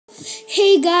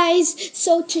Hey guys,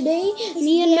 so today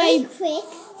me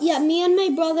and my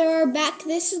brother are back.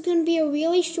 This is gonna be a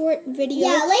really short video.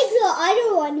 Yeah, like the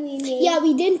other one we made. Yeah,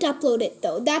 we didn't upload it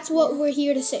though. That's what we're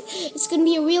here to say. It's gonna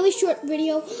be a really short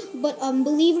video, but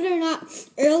believe it or not,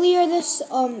 earlier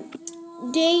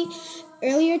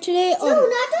today. No,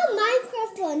 not the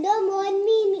Minecraft one. The one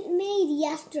we made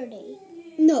yesterday.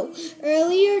 No,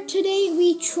 earlier today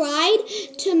we tried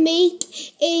to make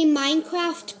a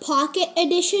Minecraft Pocket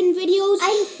Edition videos.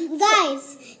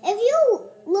 Guys, if you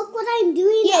look what I'm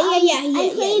doing,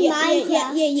 I'm playing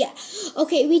Minecraft. Yeah.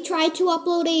 Okay, we tried to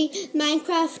upload a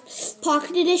Minecraft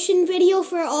Pocket Edition video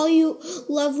for all you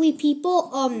lovely people.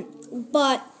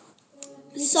 But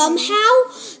somehow,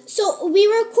 so we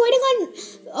were recording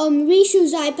on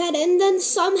Rishu's iPad, and then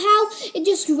somehow it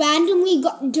just randomly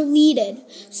got deleted.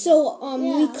 So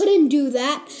we couldn't do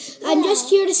that. I'm just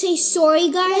here to say sorry,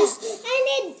 guys. Yeah.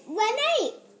 And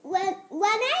when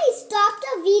I stopped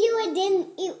the video,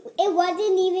 it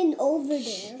wasn't even over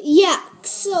there. Yeah.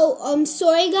 So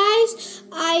sorry, guys.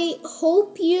 I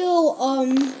hope you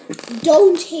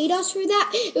don't hate us for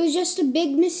that. It was just a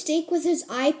big mistake with his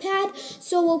iPad.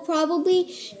 So we'll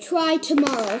probably try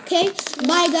tomorrow. Okay.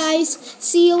 Bye, guys.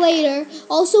 See you later.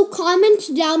 Also,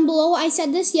 comment down below. I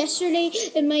said this yesterday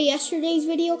in my yesterday's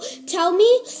video.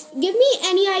 Give me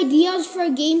any ideas for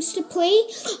games to play.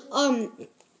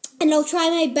 And I'll try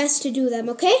my best to do them.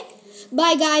 Okay.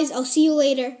 Bye, guys. I'll see you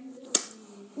later.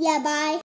 Yeah. Bye.